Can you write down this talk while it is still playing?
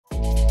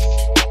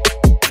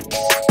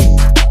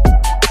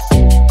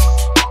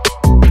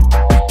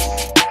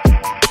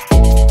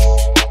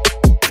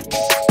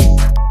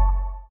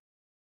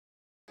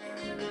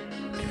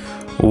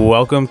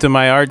Welcome to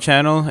my art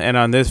channel, and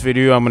on this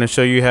video I'm going to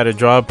show you how to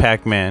draw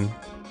Pac-Man.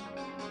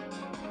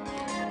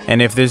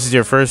 And if this is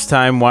your first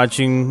time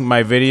watching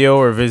my video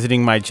or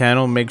visiting my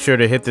channel, make sure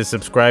to hit the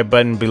subscribe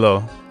button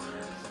below.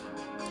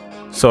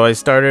 So I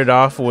started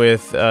off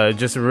with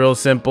just a real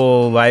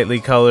simple lightly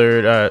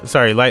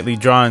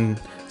drawn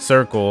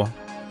circle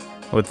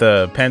with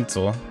a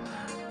pencil,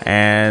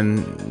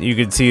 and you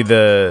can see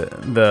the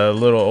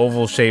little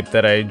oval shape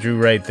that I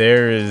drew right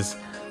there is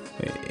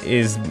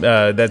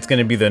that's going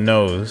to be the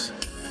nose.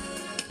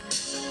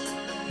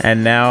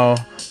 And now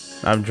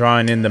I'm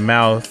drawing in the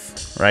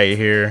mouth right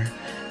here,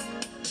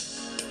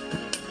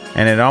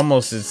 and it's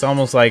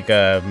almost like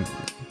a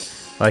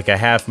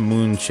half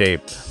moon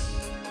shape.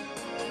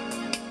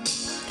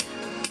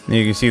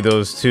 You can see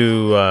those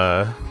two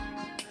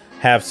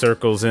half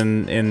circles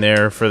in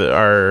there for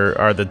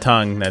are the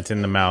tongue that's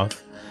in the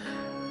mouth.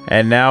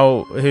 And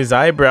now his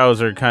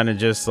eyebrows are kind of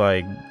just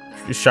like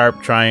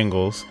sharp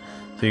triangles.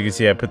 So you can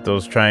see I put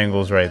those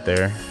triangles right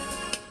there.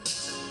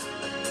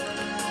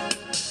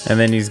 And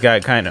then he's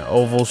got kind of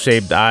oval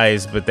shaped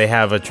eyes, but they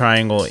have a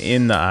triangle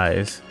in the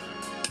eyes.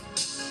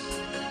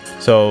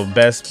 So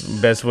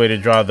best way to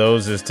draw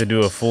those is to do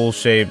a full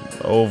shape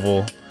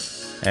oval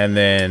and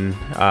then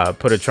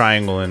put a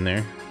triangle in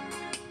there.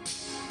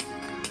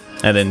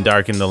 And then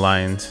darken the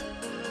lines.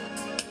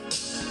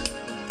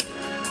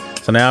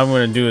 So now I'm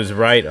going to do his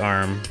right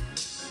arm.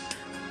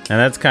 And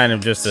that's kind of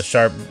just a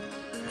sharp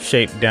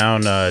shaped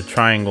down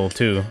triangle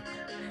too.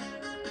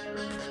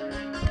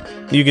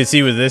 You can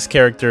see with this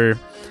character,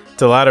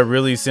 it's a lot of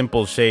really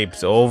simple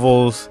shapes: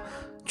 ovals,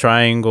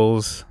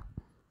 triangles,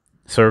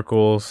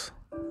 circles.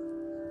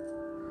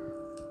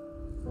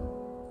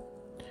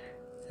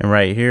 And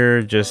right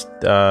here, just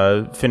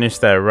finish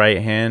that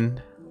right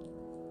hand.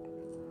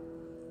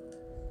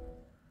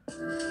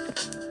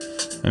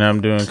 And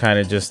I'm doing kind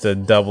of just a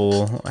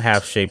double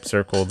half shaped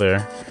circle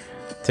there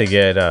to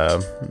get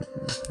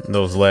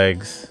those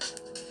legs.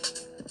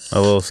 A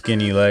little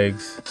skinny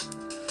legs.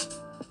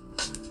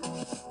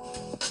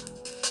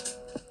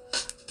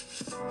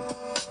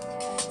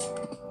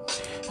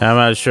 I'm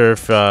not sure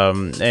if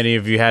any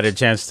of you had a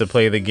chance to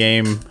play the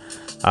game,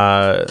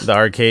 the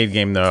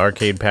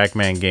arcade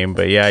Pac-Man game,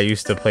 but yeah, I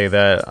used to play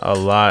that a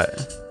lot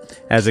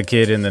as a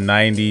kid in the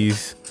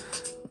 90s.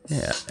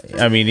 Yeah,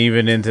 I mean,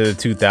 even into the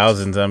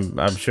 2000s,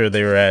 I'm sure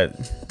they were at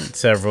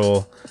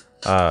several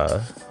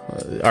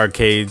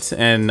arcades,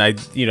 and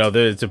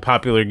it's a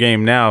popular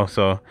game now,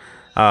 so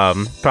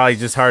probably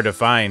just hard to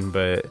find,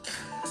 but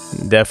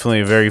definitely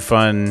a very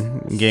fun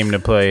game to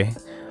play.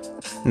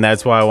 And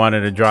that's why I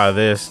wanted to draw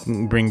this,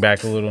 bring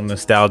back a little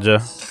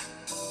nostalgia,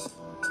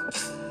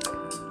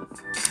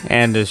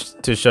 and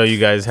to show you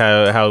guys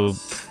how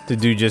to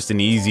do just an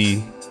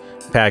easy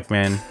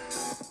Pac-Man.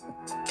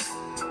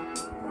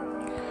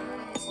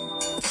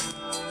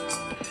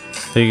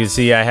 So you can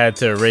see I had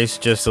to erase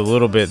just a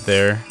little bit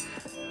there.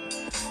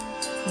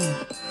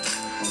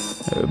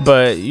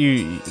 But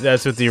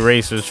that's what the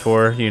eraser's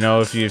for. You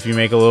know, if you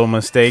make a little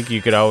mistake,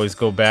 you could always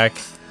go back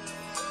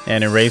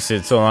and erase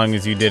it, so long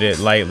as you did it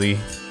lightly.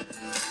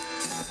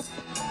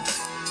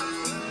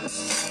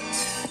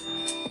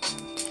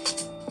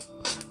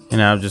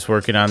 And I'm just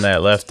working on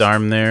that left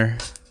arm there.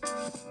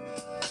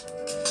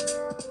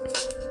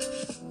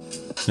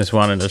 Just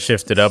wanted to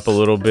shift it up a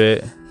little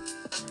bit.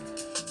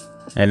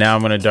 And now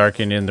I'm going to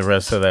darken in the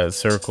rest of that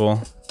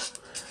circle.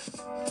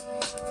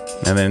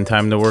 And then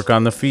time to work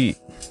on the feet.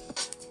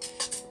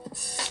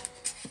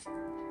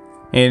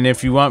 And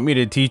if you want me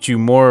to teach you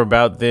more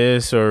about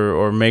this,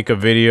 or make a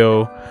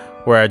video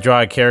where I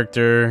draw a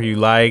character you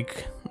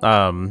like,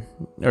 or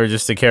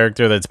just a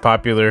character that's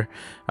popular,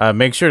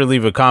 make sure to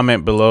leave a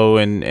comment below,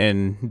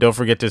 and don't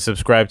forget to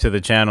subscribe to the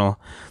channel.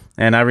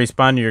 And I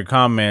respond to your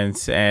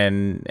comments,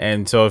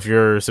 and so if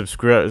you're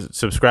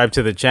subscribed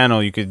to the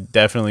channel, you could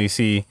definitely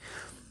see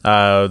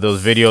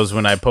those videos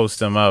when I post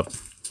them up.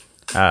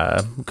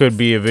 Could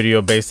be a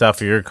video based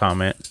off of your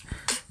comment.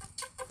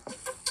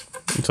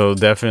 So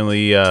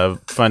definitely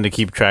fun to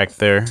keep track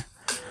there.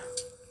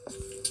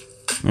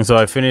 And so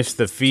I finished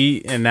the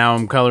feet, and now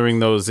I'm coloring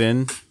those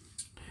in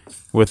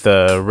with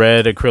a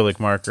red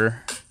acrylic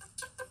marker.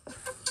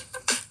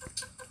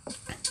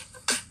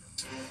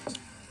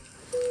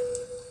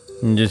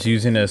 I'm just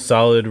using a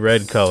solid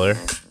red color,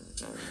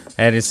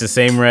 and it's the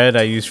same red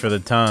I used for the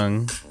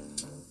tongue.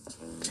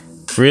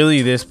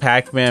 Really, this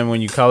Pac-Man,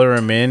 when you color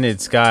him in,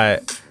 it's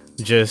got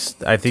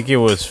just, I think it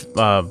was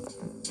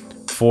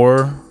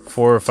four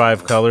or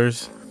five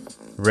colors: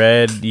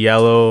 red,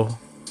 yellow,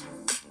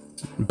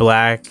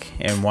 black,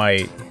 and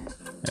white.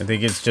 I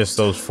think it's just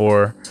those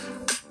four.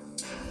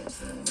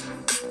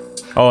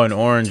 Oh, and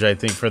orange, I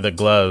think, for the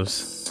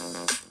gloves.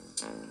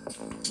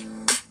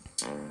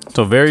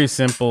 So very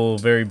simple,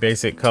 very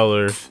basic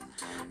colors.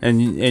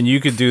 And you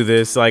could do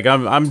this, like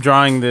I'm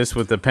drawing this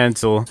with a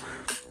pencil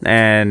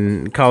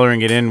and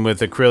coloring it in with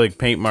acrylic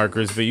paint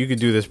markers, but you could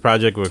do this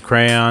project with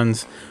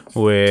crayons,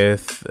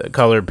 with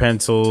colored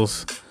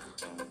pencils.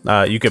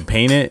 You could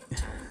paint it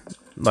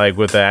like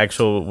with the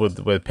actual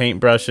with paint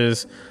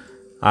brushes.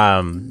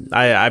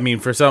 I mean,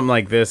 for something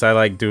like this, I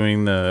like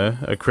doing the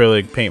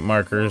acrylic paint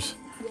markers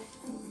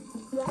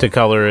to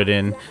color it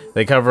in.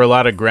 They cover a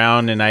lot of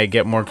ground, and I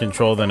get more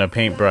control than a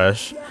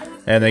paintbrush,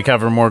 and they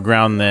cover more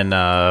ground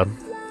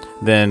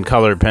than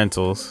colored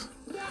pencils.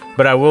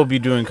 But I will be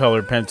doing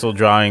colored pencil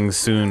drawings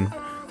soon,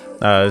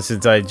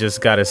 since I just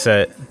got a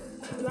set,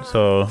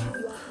 so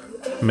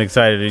I'm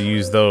excited to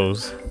use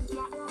those.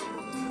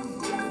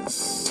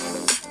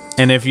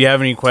 And if you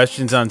have any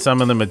questions on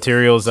some of the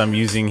materials I'm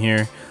using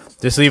here,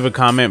 just leave a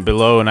comment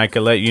below and I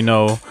can let you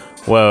know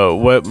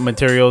what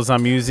materials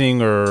I'm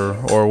using,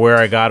 or where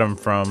I got them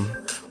from,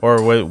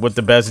 or what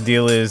the best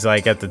deal is,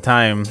 like at the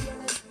time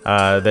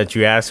that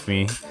you asked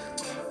me,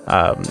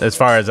 as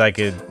far as I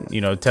could,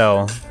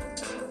 tell.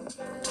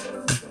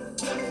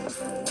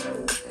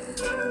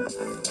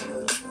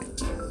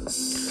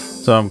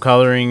 So I'm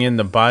coloring in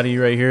the body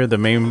right here, the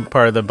main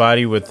part of the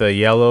body, with the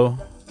yellow.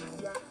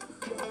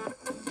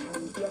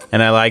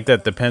 And I like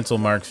that the pencil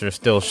marks are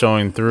still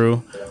showing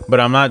through,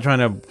 but I'm not trying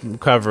to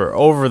cover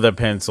over the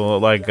pencil,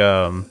 like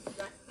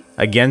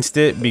against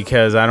it,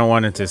 because I don't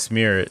want it to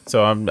smear it.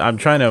 So I'm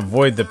trying to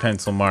avoid the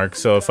pencil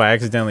marks, so if I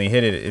accidentally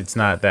hit it, it's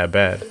not that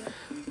bad.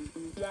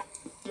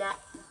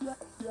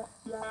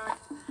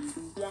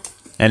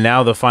 And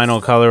now the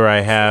final color I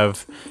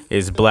have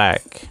is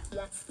black.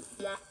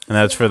 And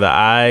that's for the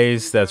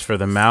eyes, that's for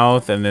the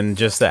mouth, and then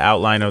just the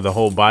outline of the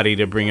whole body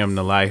to bring them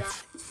to life.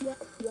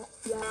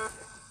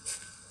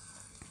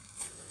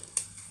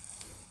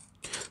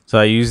 So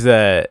I use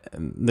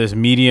this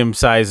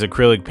medium-sized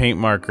acrylic paint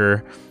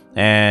marker,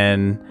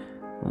 and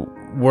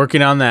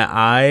working on that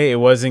eye, it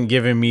wasn't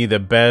giving me the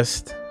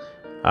best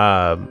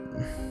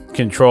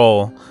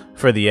control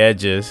for the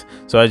edges.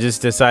 So I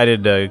just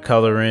decided to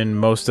color in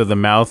most of the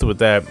mouth with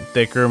that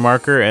thicker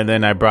marker, and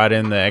then I brought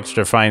in the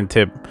extra fine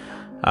tip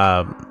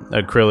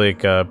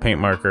acrylic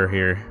paint marker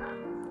here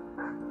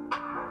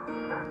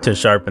to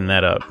sharpen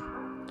that up.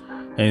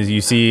 And as you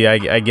see,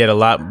 I get a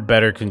lot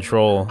better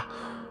control,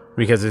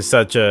 because it's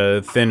such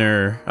a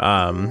thinner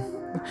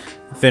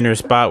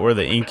spot where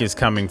the ink is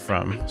coming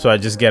from. So I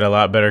just get a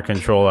lot better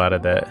control out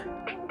of that.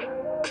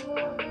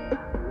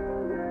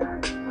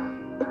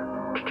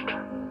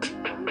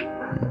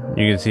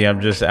 You can see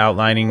I'm just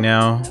outlining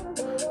now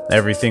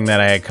everything that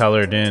I had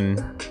colored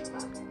in.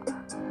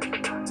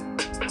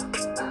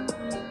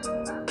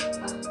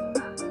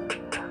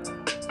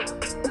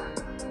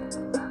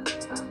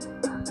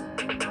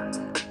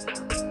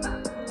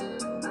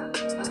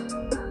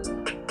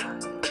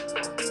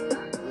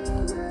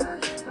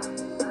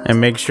 And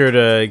make sure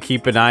to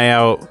keep an eye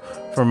out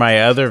for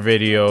my other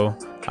video.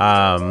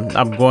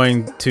 I'm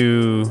going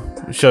to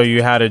show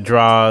you how to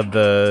draw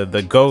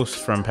the ghost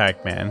from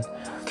Pac-Man.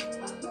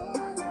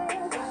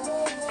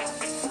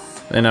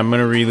 And I'm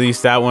going to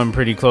release that one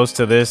pretty close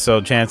to this,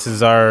 so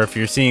chances are, if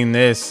you're seeing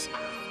this,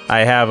 I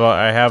have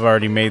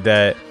already made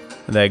that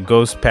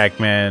ghost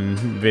Pac-Man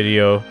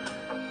video.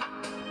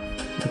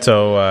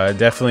 So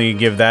definitely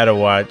give that a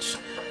watch.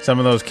 Some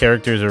of those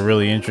characters are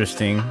really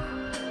interesting.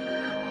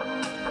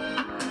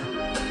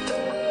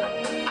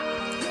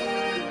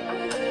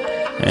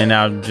 And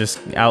I'm just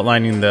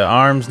outlining the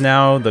arms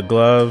now, the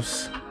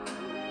gloves.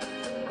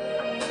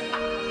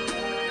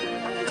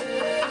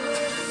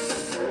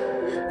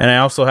 And I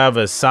also have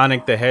a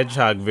Sonic the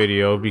Hedgehog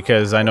video,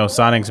 because I know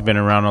Sonic's been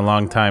around a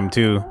long time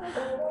too.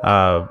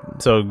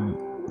 So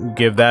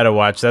give that a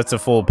watch. That's a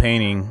full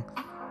painting.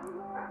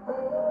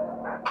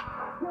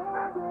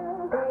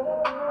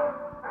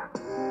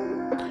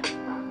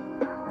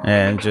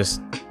 And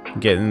just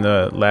getting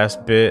the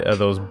last bit of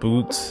those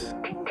boots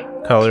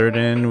colored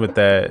in with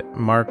that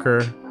marker,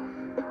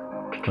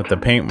 with the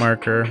paint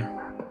marker.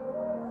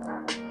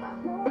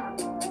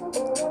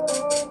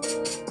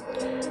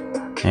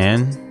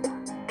 And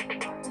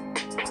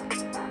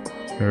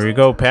here we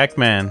go,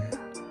 Pac-Man.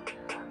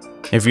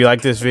 If you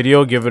like this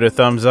video, give it a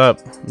thumbs up.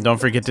 Don't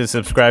forget to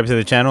subscribe to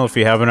the channel if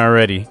you haven't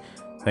already.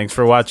 Thanks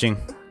for watching.